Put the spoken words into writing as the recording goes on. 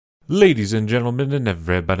Ladies and gentlemen, and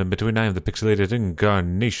everybody in between, I am the pixelated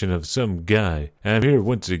incarnation of some guy, and I'm here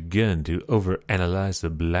once again to overanalyze the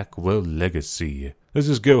Blackwell legacy. Let's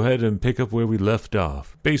just go ahead and pick up where we left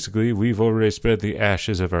off. Basically, we've already spread the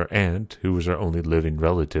ashes of our aunt, who was our only living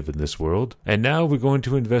relative in this world, and now we're going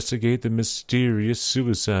to investigate the mysterious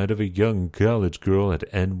suicide of a young college girl at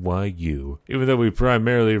NYU. Even though we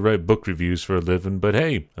primarily write book reviews for a living, but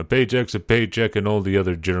hey, a paycheck's a paycheck and all the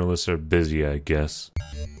other journalists are busy, I guess.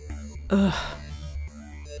 Ugh.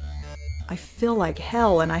 I feel like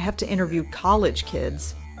hell and I have to interview college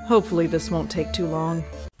kids. Hopefully this won't take too long.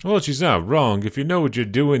 Well, she's not wrong. If you know what you're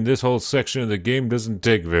doing, this whole section of the game doesn't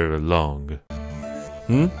take very long.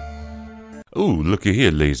 Ooh, looky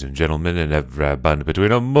here, ladies and gentlemen, and everybody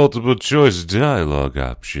between a multiple choice dialogue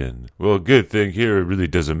option. Well, good thing here it really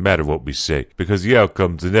doesn't matter what we say, because the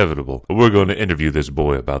outcome's inevitable. We're going to interview this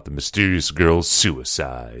boy about the mysterious girl's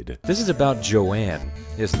suicide. This is about Joanne,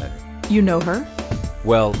 isn't it? You know her?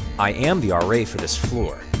 Well, I am the RA for this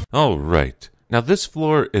floor. All right. Now, this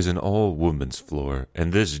floor is an all-women's floor,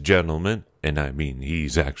 and this gentleman, and I mean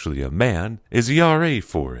he's actually a man, is the RA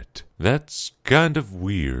for it. That's kind of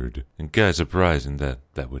weird, and kind of surprising that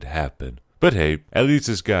that would happen. But hey, at least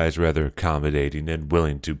this guy's rather accommodating and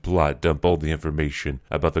willing to plot dump all the information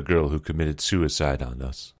about the girl who committed suicide on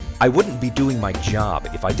us. I wouldn't be doing my job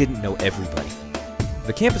if I didn't know everybody.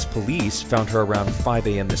 The campus police found her around 5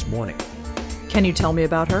 a.m. this morning. Can you tell me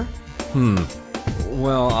about her?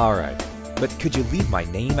 Well, alright. But could you leave my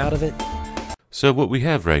name out of it? So what we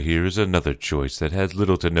have right here is another choice that has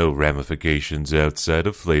little to no ramifications outside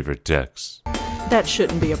of flavor text. That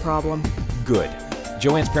shouldn't be a problem. Good.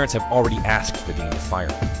 Joanne's parents have already asked the dean to fire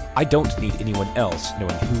me. I don't need anyone else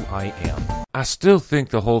knowing who I am. I still think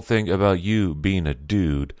the whole thing about you being a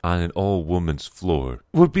dude on an all-woman's floor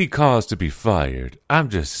would be cause to be fired. I'm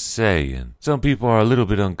just saying. Some people are a little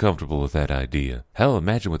bit uncomfortable with that idea. Hell,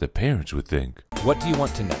 imagine what the parents would think. What do you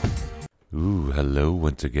want to know? Ooh, hello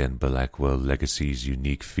once again, Blackwell Legacy's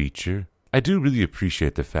unique feature. I do really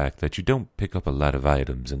appreciate the fact that you don't pick up a lot of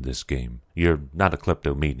items in this game. You're not a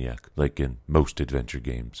kleptomaniac, like in most adventure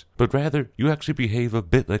games, but rather, you actually behave a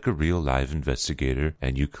bit like a real live investigator,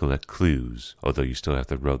 and you collect clues, although you still have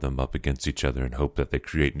to rub them up against each other and hope that they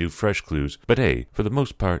create new fresh clues, but hey, for the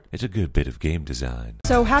most part, it's a good bit of game design.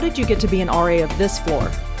 So how did you get to be an RA of this floor?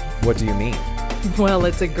 What do you mean? Well,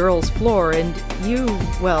 it's a girl's floor, and you,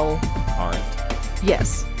 well... Aren't?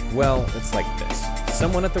 Yes. Well, it's like this.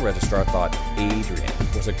 Someone at the registrar thought Adrian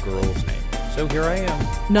was a girl's name, so here I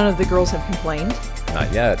am. None of the girls have complained?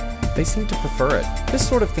 Not yet. They seem to prefer it. This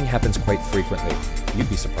sort of thing happens quite frequently. You'd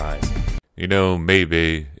be surprised. You know,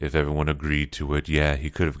 maybe if everyone agreed to it, yeah, he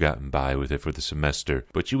could have gotten by with it for the semester.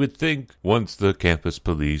 But you would think once the campus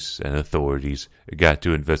police and authorities got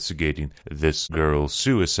to investigating this girl's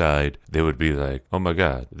suicide, they would be like, oh my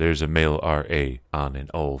god, there's a male RA on an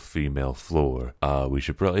all-female floor. We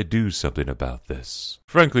should probably do something about this.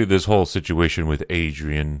 Frankly, this whole situation with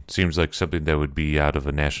Adrian seems like something that would be out of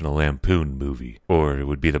a National Lampoon movie. Or it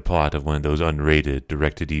would be the plot of one of those unrated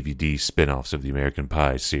direct-to-DVD spin-offs of the American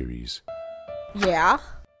Pie series. Yeah?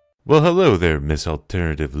 Well, hello there, Miss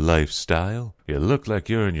Alternative Lifestyle. You look like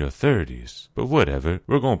you're in your 30s. But whatever,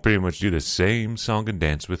 we're gonna pretty much do the same song and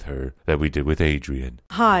dance with her that we did with Adrian.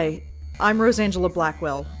 Hi, I'm Rosangela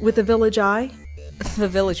Blackwell, with the Village Eye. The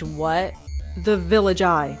Village what? The Village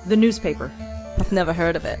Eye, the newspaper. I've never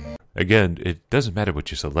heard of it. Again, it doesn't matter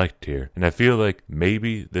what you select here, and I feel like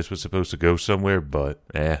maybe this was supposed to go somewhere, but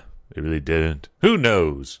it really didn't. Who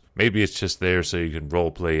knows? Maybe it's just there so you can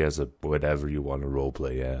roleplay as a whatever you want to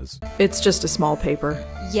roleplay as. It's just a small paper.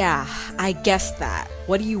 Yeah, I guessed that.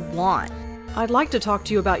 What do you want? I'd like to talk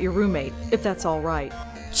to you about your roommate, if that's all right.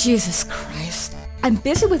 Jesus Christ. I'm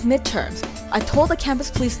busy with midterms. I told the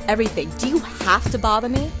campus police everything. Do you have to bother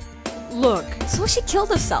me? Look. So she killed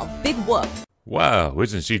herself. Big whoop. Wow,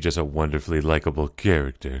 isn't she just a wonderfully likable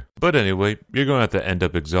character? But anyway, you're going to have to end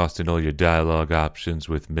up exhausting all your dialogue options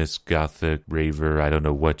with Miss Gothic, Raver, I don't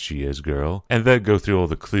know what she is, girl, and then go through all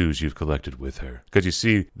the clues you've collected with her. Because you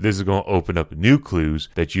see, this is going to open up new clues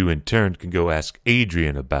that you in turn can go ask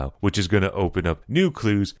Adrian about, which is going to open up new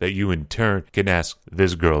clues that you in turn can ask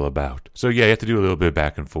this girl about. So yeah, you have to do a little bit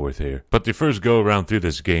back and forth here. But the first go around through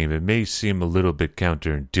this game, it may seem a little bit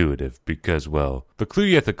counterintuitive because, well, the clue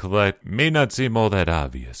you have to collect may not seem all that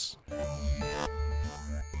obvious.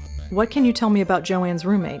 What can you tell me about Joanne's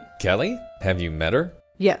roommate? Kelly? Have you met her?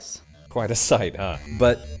 Yes. Quite a sight, huh?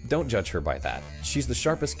 But don't judge her by that. She's the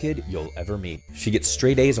sharpest kid you'll ever meet. She gets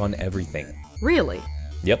straight A's on everything. Really?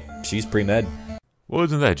 Yep, she's pre-med. Well,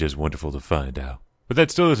 isn't that just wonderful to find out? But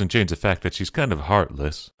that still doesn't change the fact that she's kind of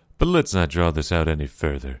heartless. But let's not draw this out any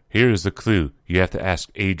further. Here is the clue you have to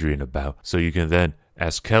ask Adrian about, so you can then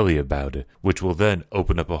ask Kelly about it, which will then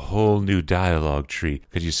open up a whole new dialogue tree.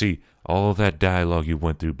 Because you see, all that dialogue you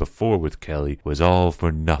went through before with Kelly was all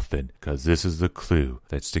for nothing, because this is the clue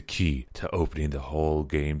that's the key to opening the whole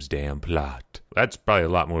game's damn plot. That's probably a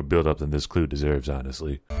lot more build-up than this clue deserves,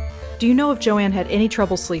 honestly. Do you know if Joanne had any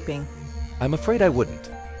trouble sleeping? I'm afraid I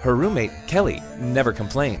wouldn't. Her roommate, Kelly, never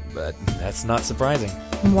complained, but that's not surprising.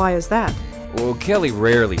 Why is that? Well, Kelly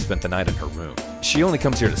rarely spent the night in her room. She only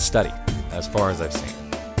comes here to study, as far as I've seen.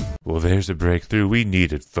 Well, there's a breakthrough we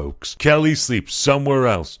needed, folks. Kelly sleeps somewhere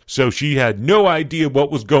else, so she had no idea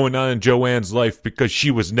what was going on in Joanne's life because she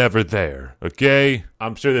was never there, okay?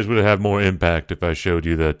 I'm sure this would have had more impact if I showed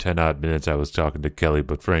you the 10-odd minutes I was talking to Kelly,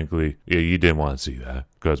 but frankly, yeah, you didn't want to see that,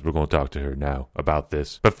 because we're going to talk to her now about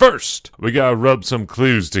this. But first, we gotta rub some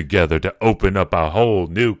clues together to open up a whole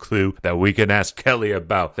new clue that we can ask Kelly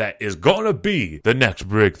about that is gonna be the next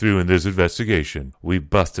breakthrough in this investigation. We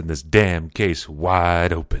busting this damn case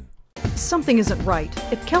wide open. Something isn't right.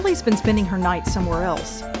 If Kelly's been spending her night somewhere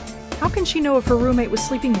else, how can she know if her roommate was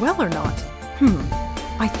sleeping well or not?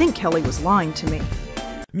 I think Kelly was lying to me.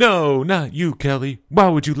 No, not you, Kelly. Why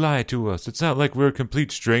would you lie to us? It's not like we're a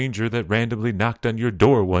complete stranger that randomly knocked on your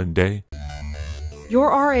door one day. Your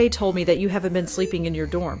RA told me that you haven't been sleeping in your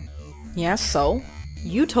dorm. Yeah, so?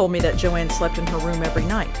 You told me that Joanne slept in her room every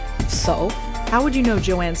night. So? How would you know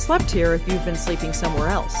Joanne slept here if you've been sleeping somewhere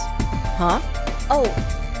else? Huh? Oh,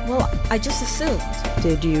 well, I just assumed.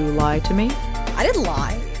 Did you lie to me? I didn't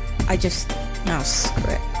lie. I just... Oh,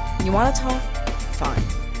 screw it. You want to talk? Fine.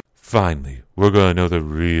 Finally, we're gonna know the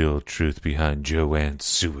real truth behind Joanne's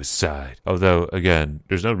suicide. Although, again,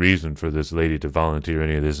 there's no reason for this lady to volunteer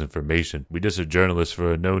any of this information. We just a journalist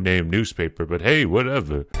for a no-name newspaper, but hey,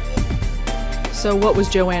 whatever. So what was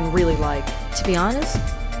Joanne really like? To be honest,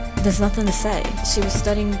 there's nothing to say. She was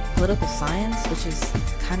studying political science, which is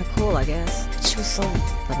kind of cool, I guess. She was so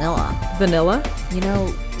vanilla. Vanilla? You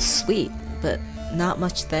know, sweet, but not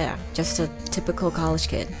much there. Just a typical college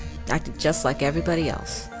kid. Acted just like everybody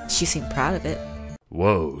else. She seemed proud of it.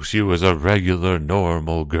 Whoa, she was a regular,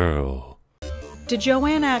 normal girl. Did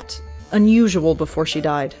Joanne act unusual before she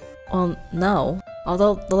died? Well, no.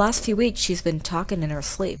 Although the last few weeks she's been talking in her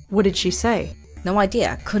sleep. What did she say? No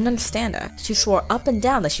idea. Couldn't understand her. She swore up and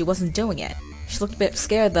down that she wasn't doing it. She looked a bit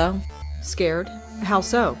scared, though. Scared? How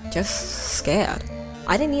so? Just scared.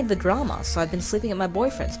 I didn't need the drama, so I've been sleeping at my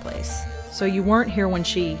boyfriend's place. So you weren't here when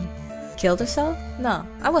she... Killed herself? No,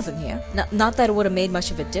 I wasn't here. Not that it would have made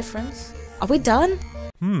much of a difference. Are we done?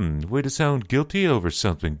 Way to sound guilty over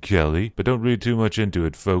something, Kelly. But don't read too much into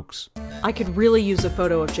it, folks. I could really use a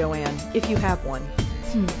photo of Joanne, if you have one.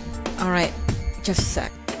 Alright, just a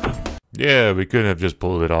sec. Yeah, we couldn't have just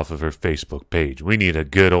pulled it off of her Facebook page. We need a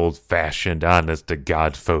good old-fashioned,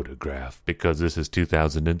 honest-to-God photograph, because this is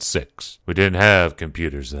 2006. We didn't have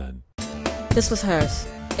computers then. This was hers.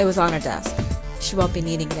 It was on her desk. She won't be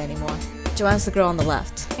needing it anymore. Joanne's the girl on the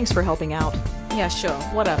left. Thanks for helping out. Yeah, sure,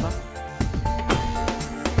 whatever.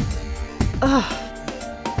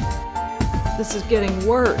 This is getting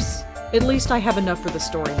worse. At least I have enough for the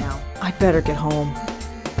story now. I'd better get home.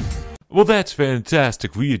 Well, that's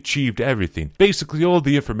fantastic. We achieved everything. Basically, all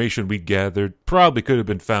the information we gathered probably could have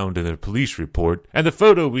been found in a police report. And the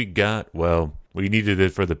photo we got, well, we needed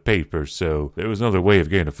it for the paper, so there was no other way of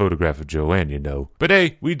getting a photograph of Joanne, you know. But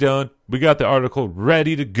hey, we done. We got the article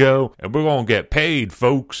ready to go, and we're gonna get paid,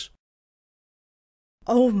 folks.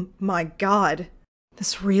 Oh my God.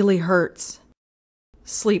 This really hurts.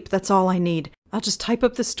 Sleep, that's all I need. I'll just type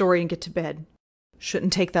up the story and get to bed.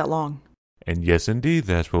 Shouldn't take that long. And yes, indeed,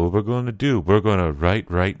 that's what we're going to do. We're going to write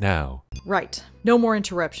right now. Right. No more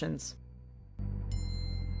interruptions.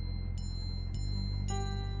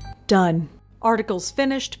 Done. Article's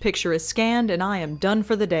finished, picture is scanned, and I am done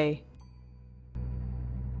for the day.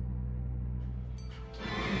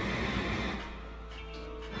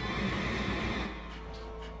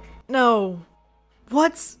 No.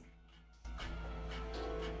 What's...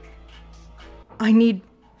 I need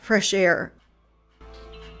fresh air.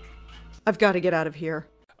 I've got to get out of here.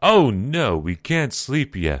 Oh no, we can't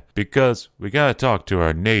sleep yet, because we gotta talk to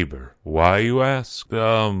our neighbor. Why, you ask?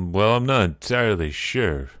 Well, I'm not entirely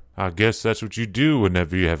sure. I guess that's what you do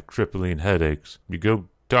whenever you have crippling headaches. You go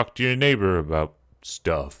talk to your neighbor about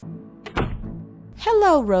stuff.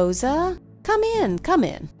 Hello, Rosa. Come in, come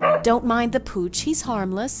in. Don't mind the pooch, he's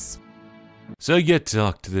harmless. So you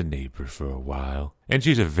talk to the neighbor for a while, and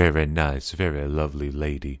she's a very nice, very lovely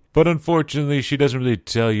lady. But unfortunately, she doesn't really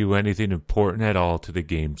tell you anything important at all to the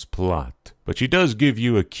game's plot. But she does give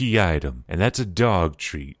you a key item, and that's a dog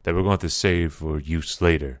treat that we're going to save for use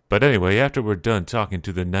later. But anyway, after we're done talking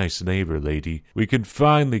to the nice neighbor lady, we can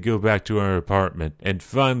finally go back to our apartment and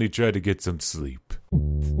finally try to get some sleep.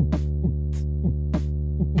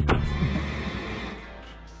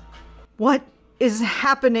 What is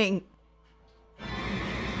happening?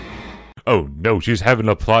 Oh no, she's having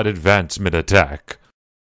a plot advancement attack.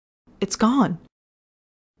 It's gone.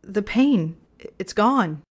 The pain, it's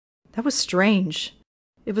gone. That was strange.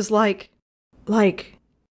 It was like...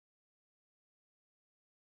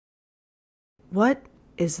 What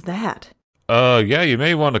is that? Yeah, you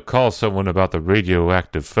may want to call someone about the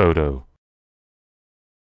radioactive photo.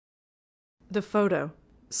 The photo.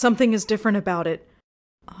 Something is different about it.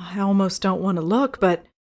 I almost don't want to look, but...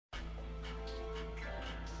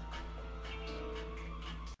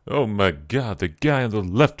 Oh my god, the guy on the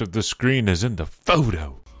left of the screen is in the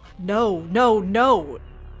photo. No.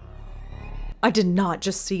 I did not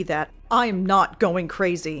just see that. I am not going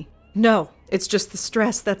crazy. No, it's just the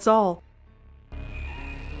stress, that's all.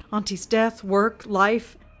 Auntie's death, work,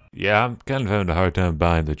 life. Yeah, I'm kind of having a hard time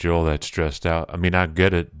buying that you're all that stressed out. I mean, I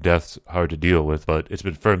get it, death's hard to deal with, but it's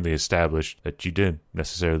been firmly established that you didn't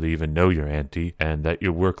necessarily even know your auntie, and that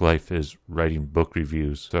your work life is writing book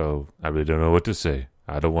reviews, so I really don't know what to say.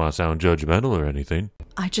 I don't want to sound judgmental or anything.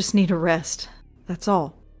 I just need a rest. That's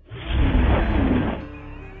all.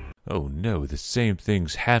 Oh no, the same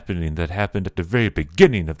thing's happening that happened at the very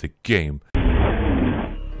beginning of the game.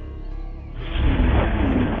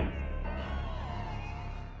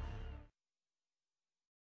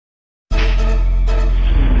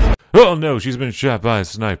 Oh no, she's been shot by a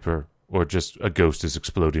sniper. Or just a ghost is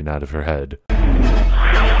exploding out of her head.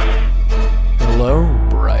 Hello,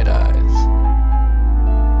 bright eyes.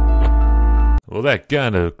 Well, that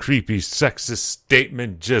kind of creepy sexist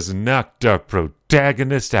statement just knocked our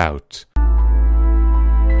protagonist out.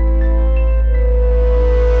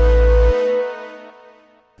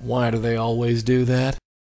 Why do they always do that?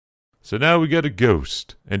 So now we got a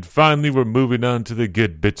ghost, and finally we're moving on to the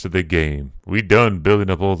good bits of the game. We done building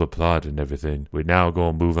up all the plot and everything. We're now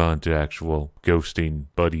gonna move on to actual ghosting,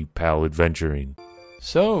 buddy, pal adventuring.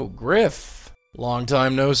 So, Griff, long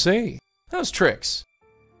time no see. How's tricks?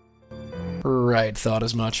 Right, thought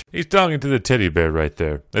as much. He's talking to the teddy bear right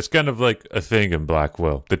there. That's kind of like a thing in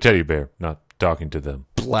Blackwell. The teddy bear, not talking to them.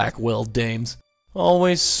 Blackwell dames.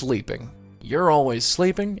 Always sleeping. You're always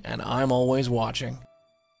sleeping, and I'm always watching.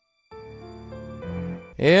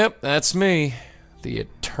 Yep, that's me. The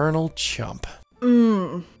eternal chump.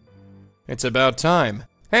 It's about time.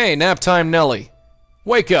 Hey, nap time Nelly.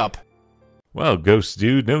 Wake up! Well, ghost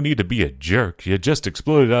dude, no need to be a jerk. You just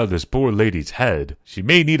exploded out of this poor lady's head. She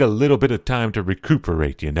may need a little bit of time to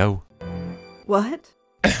recuperate, you know? What?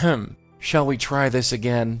 Ahem. Shall we try this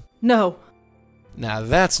again? No. Now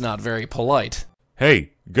that's not very polite.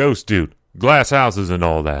 Hey, ghost dude, glass houses and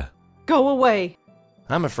all that. Go away.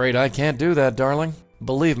 I'm afraid I can't do that, darling.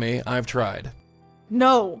 Believe me, I've tried.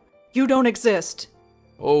 No, you don't exist.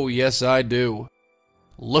 Oh, yes, I do.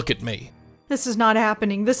 Look at me. This is not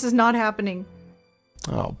happening. This is not happening.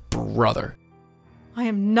 Oh, brother. I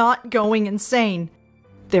am not going insane.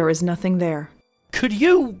 There is nothing there. Could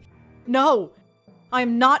you? No! I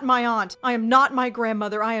am not my aunt. I am not my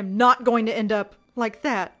grandmother. I am not going to end up like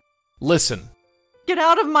that. Listen. Get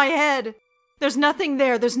out of my head! There's nothing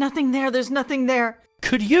there. There's nothing there. There's nothing there.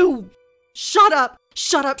 Could you? Shut up!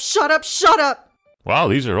 Shut up! Shut up! Shut up! Wow,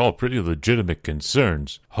 these are all pretty legitimate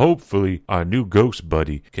concerns. Hopefully, our new ghost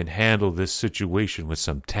buddy can handle this situation with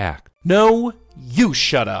some tact. No, you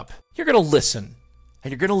shut up. You're gonna listen.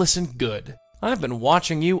 And you're gonna listen good. I've been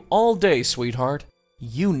watching you all day, sweetheart.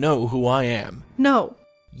 You know who I am. No.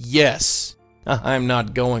 Yes. I'm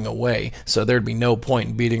not going away, so there'd be no point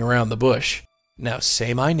in beating around the bush. Now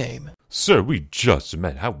say my name. Sir, we just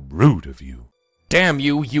met. How rude of you. Damn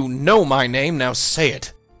you, you know my name, now say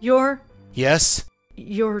it. You're Yes?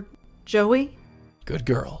 Joey? Good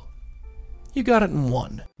girl. You got it in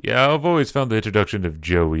one. Yeah, I've always found the introduction of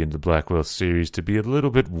Joey in the Blackwell series to be a little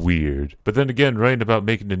bit weird. But then again, writing about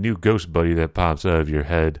making a new ghost buddy that pops out of your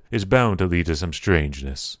head is bound to lead to some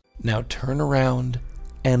strangeness. Now turn around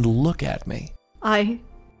and look at me.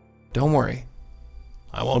 Don't worry.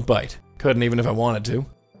 I won't bite. Couldn't even if I wanted to.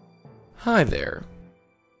 Hi there.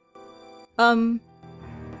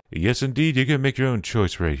 Yes, indeed, you can make your own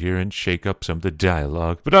choice right here and shake up some of the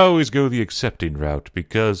dialogue, but I always go the accepting route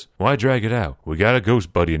because why drag it out? We got a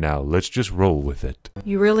ghost buddy now, let's just roll with it.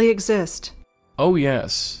 You really exist. Oh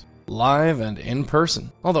yes. Live and in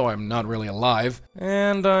person. Although I'm not really alive,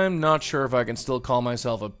 and I'm not sure if I can still call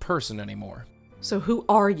myself a person anymore. So who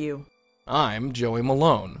are you? I'm Joey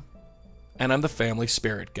Mallone. and I'm the family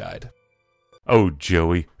spirit guide. Oh,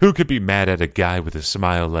 Joey, who could be mad at a guy with a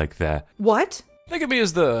smile like that? What? Think of me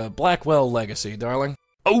as the Blackwell legacy, darling.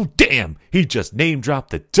 Oh, damn! He just name-dropped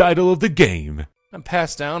the title of the game. I'm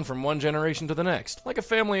passed down from one generation to the next, like a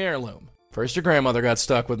family heirloom. First your grandmother got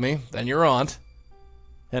stuck with me, then your aunt,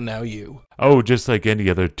 and now you. Oh, just like any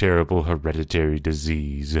other terrible hereditary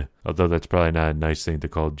disease. Although that's probably not a nice thing to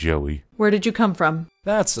call Joey. Where did you come from?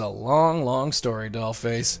 That's a long, long story,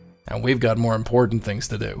 dollface. And we've got more important things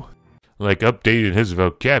to do. Like updating his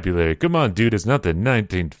vocabulary. Come on, dude, it's not the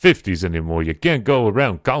 1950s anymore. You can't go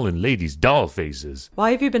around calling ladies doll faces.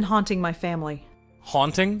 Why have you been haunting my family?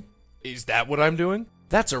 Haunting? Is that what I'm doing?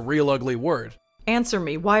 That's a real ugly word. Answer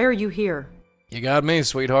me, why are you here? You got me,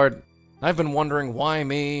 sweetheart. I've been wondering why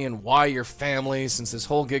me and why your family since this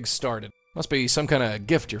whole gig started. Must be some kind of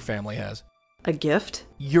gift your family has. A gift?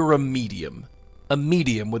 You're a medium. A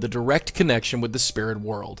medium with a direct connection with the spirit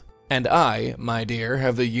world. And I, my dear,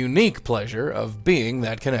 have the unique pleasure of being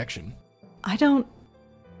that connection. I don't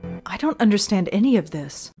understand any of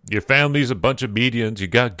this. Your family's a bunch of mediums. You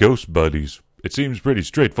got ghost buddies. It seems pretty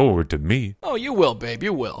straightforward to me. Oh, you will, babe,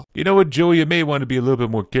 you will. You know what, Joey? You may want to be a little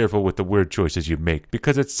bit more careful with the word choices you make,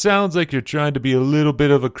 because it sounds like you're trying to be a little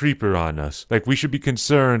bit of a creeper on us. Like we should be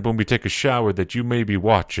concerned when we take a shower that you may be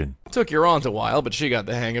watching. Took your aunt a while, but she got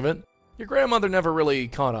the hang of it. Your grandmother never really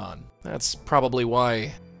caught on. That's probably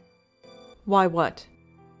why... Why what?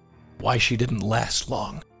 Why she didn't last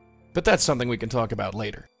long. But that's something we can talk about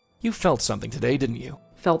later. You felt something today, didn't you?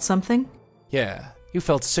 Felt something? Yeah, you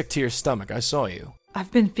felt sick to your stomach, I saw you.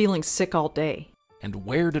 I've been feeling sick all day. And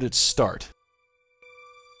where did it start?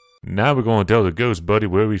 Now we're going to tell the ghost buddy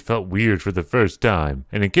where we felt weird for the first time.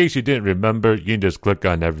 And in case you didn't remember, you can just click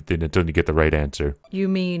on everything until you get the right answer. You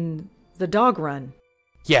mean the dog run?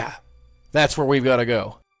 Yeah, that's where we've got to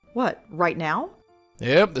go. What, right now?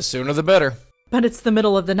 Yep, the sooner the better. But it's the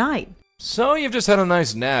middle of the night. So you've just had a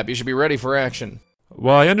nice nap. You should be ready for action.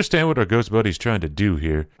 Well, I understand what our ghost buddy's trying to do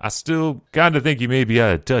here. I still kind of think you may be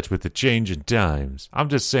out of touch with the change in times. I'm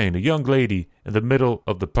just saying, a young lady in the middle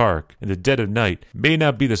of the park in the dead of night may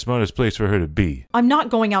not be the smartest place for her to be. I'm not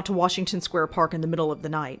going out to Washington Square Park in the middle of the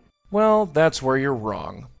night. Well, that's where you're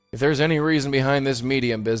wrong. If there's any reason behind this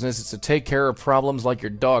medium business, it's to take care of problems like your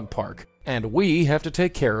dog park. And we have to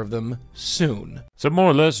take care of them soon. So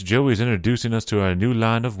more or less, Joey's introducing us to our new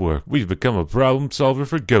line of work. We've become a problem solver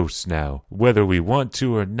for ghosts now, whether we want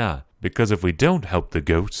to or not. Because if we don't help the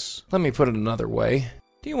ghosts... Let me put it another way.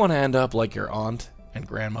 Do you want to end up like your aunt and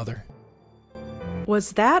grandmother?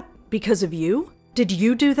 Was that because of you? Did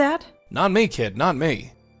you do that? Not me, kid, not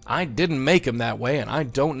me. I didn't make him that way, and I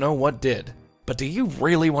don't know what did. But do you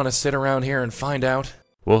really want to sit around here and find out?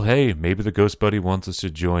 Well, hey, maybe the ghost buddy wants us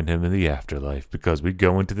to join him in the afterlife because we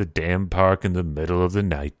go into the damn park in the middle of the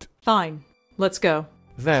night. Fine. Let's go.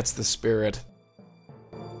 That's the spirit.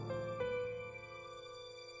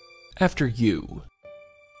 After you.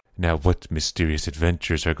 Now, what mysterious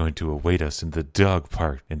adventures are going to await us in the dog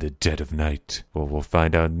park in the dead of night? Well, we'll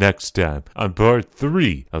find out next time on part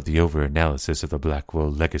 3 of the over-analysis of the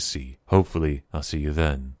Blackwell legacy. Hopefully, I'll see you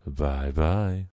then. Bye-bye.